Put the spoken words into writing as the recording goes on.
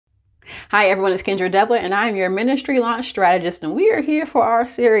Hi everyone, it's Kendra Debler and I'm your ministry launch strategist, and we are here for our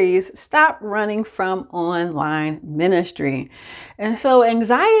series, Stop Running from Online Ministry. And so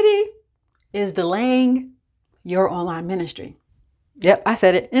anxiety is delaying your online ministry. Yep, I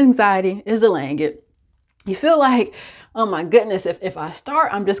said it. Anxiety is delaying it. You feel like, oh my goodness, if I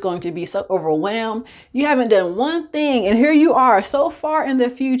start, I'm just going to be so overwhelmed. You haven't done one thing, and here you are so far in the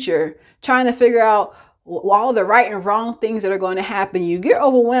future trying to figure out all the right and wrong things that are going to happen. You get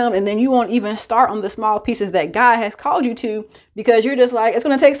overwhelmed, and then you won't even start on the small pieces that God has called you to, because you're just like, it's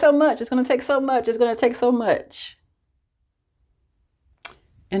going to take so much. It's going to take so much. It's going to take so much.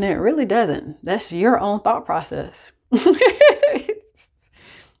 And it really doesn't. That's your own thought process.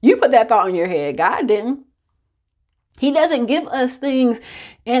 You put that thought in your head. God didn't. He doesn't give us things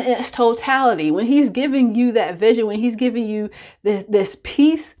in its totality. When he's giving you that vision, when he's giving you this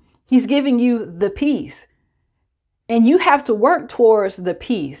peace, he's giving you the peace. And you have to work towards the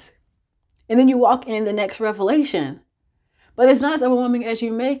peace. And then you walk in the next revelation. But it's not as overwhelming as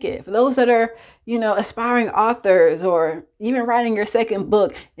you make it. For those that are, aspiring authors or even writing your second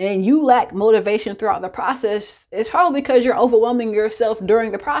book, and you lack motivation throughout the process, it's probably because you're overwhelming yourself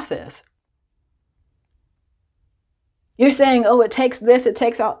during the process. You're saying, oh, it takes this, it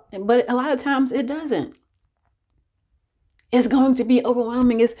takes all, but a lot of times it doesn't. It's going to be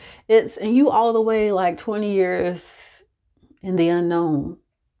overwhelming. And you all the way like 20 years in the unknown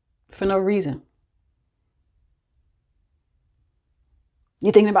for no reason.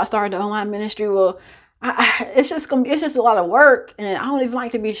 You're thinking about starting the online ministry. Well, it's just a lot of work, and I don't even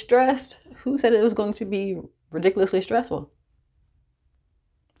like to be stressed. Who said it was going to be ridiculously stressful?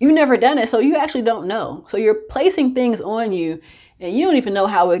 You've never done it, so you actually don't know. So you're placing things on you, and you don't even know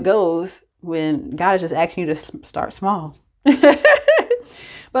how it goes when God is just asking you to start small.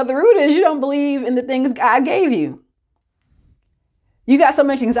 But the root is you don't believe in the things God gave you. You got so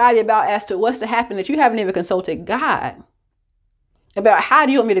much anxiety about as to what's to happen that you haven't even consulted God about, how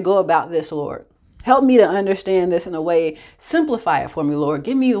do you want me to go about this, Lord? Help me to understand this in a way. Simplify it for me, Lord.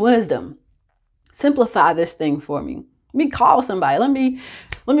 Give me wisdom. Simplify this thing for me. Let me call somebody. Let me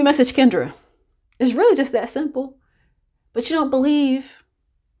message Kendra. It's really just that simple. But you don't believe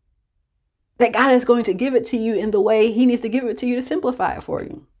that God is going to give it to you in the way he needs to give it to you to simplify it for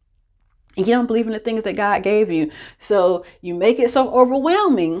you. And you don't believe in the things that God gave you. So you make it so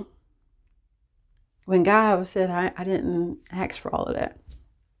overwhelming when God said, I didn't ask for all of that.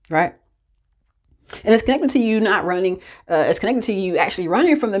 Right? And it's connected to you not running. It's connected to you actually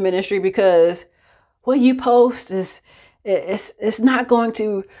running from the ministry, because what you post it's not going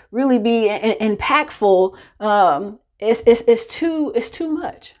to really be impactful. It's too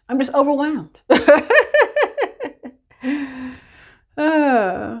much. I'm just overwhelmed.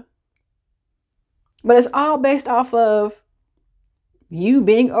 But it's all based off of you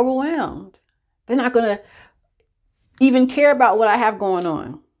being overwhelmed. They're not going to even care about what I have going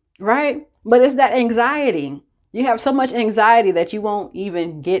on, right? But it's that anxiety. You have so much anxiety that you won't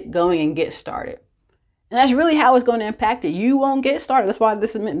even get going and get started. And that's really how it's going to impact it. You won't get started. That's why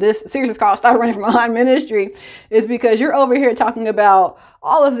this series is called Stop Running from Online Ministry, is because you're over here talking about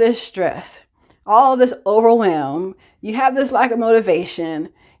all of this stress, all of this overwhelm. You have this lack of motivation.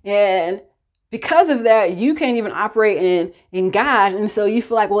 And because of that, you can't even operate in God. And so you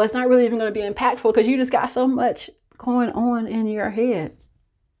feel like, well, it's not really even going to be impactful because you just got so much going on in your head.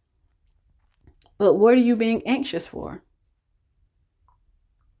 But what are you being anxious for?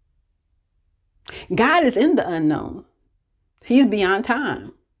 God is in the unknown. He's beyond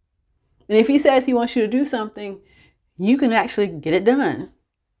time. And if he says he wants you to do something, you can actually get it done.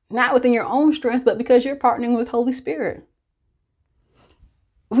 Not within your own strength, but because you're partnering with Holy Spirit.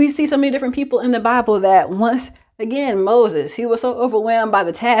 We see so many different people in the Bible that once again, Moses, he was so overwhelmed by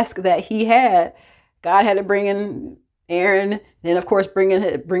the task that he had. God had to bring in Aaron, and of course, bringing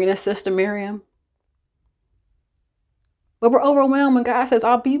his sister Miriam. But we're overwhelmed when God says,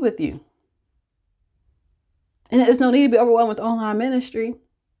 I'll be with you. And there's no need to be overwhelmed with online ministry.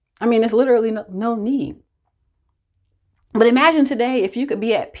 I mean, it's literally no need. But imagine today if you could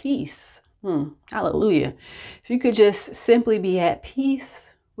be at peace. Hallelujah. If you could just simply be at peace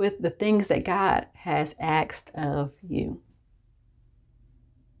with the things that God has asked of you.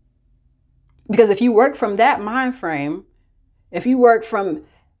 Because if you work from that mind frame, if you work from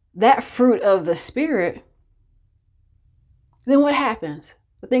that fruit of the Spirit, then what happens?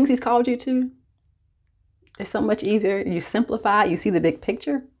 The things he's called you to, it's so much easier. You simplify, you see the big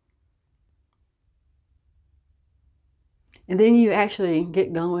picture. And then you actually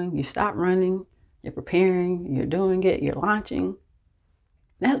get going, you stop running, you're preparing, you're doing it, you're launching.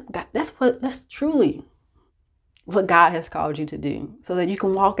 That's truly what God has called you to do so that you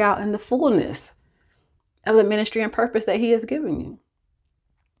can walk out in the fullness of the ministry and purpose that he has given you.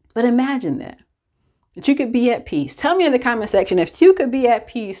 But imagine that you could be at peace. Tell me in the comment section, if you could be at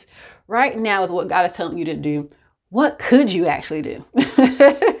peace right now with what God is telling you to do, what could you actually do?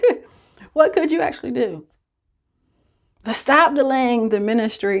 What could you actually do? But stop delaying the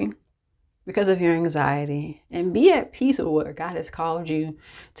ministry because of your anxiety and be at peace with where God has called you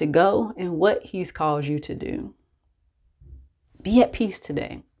to go and what he's called you to do. Be at peace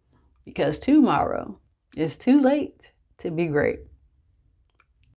today because tomorrow is too late to be great.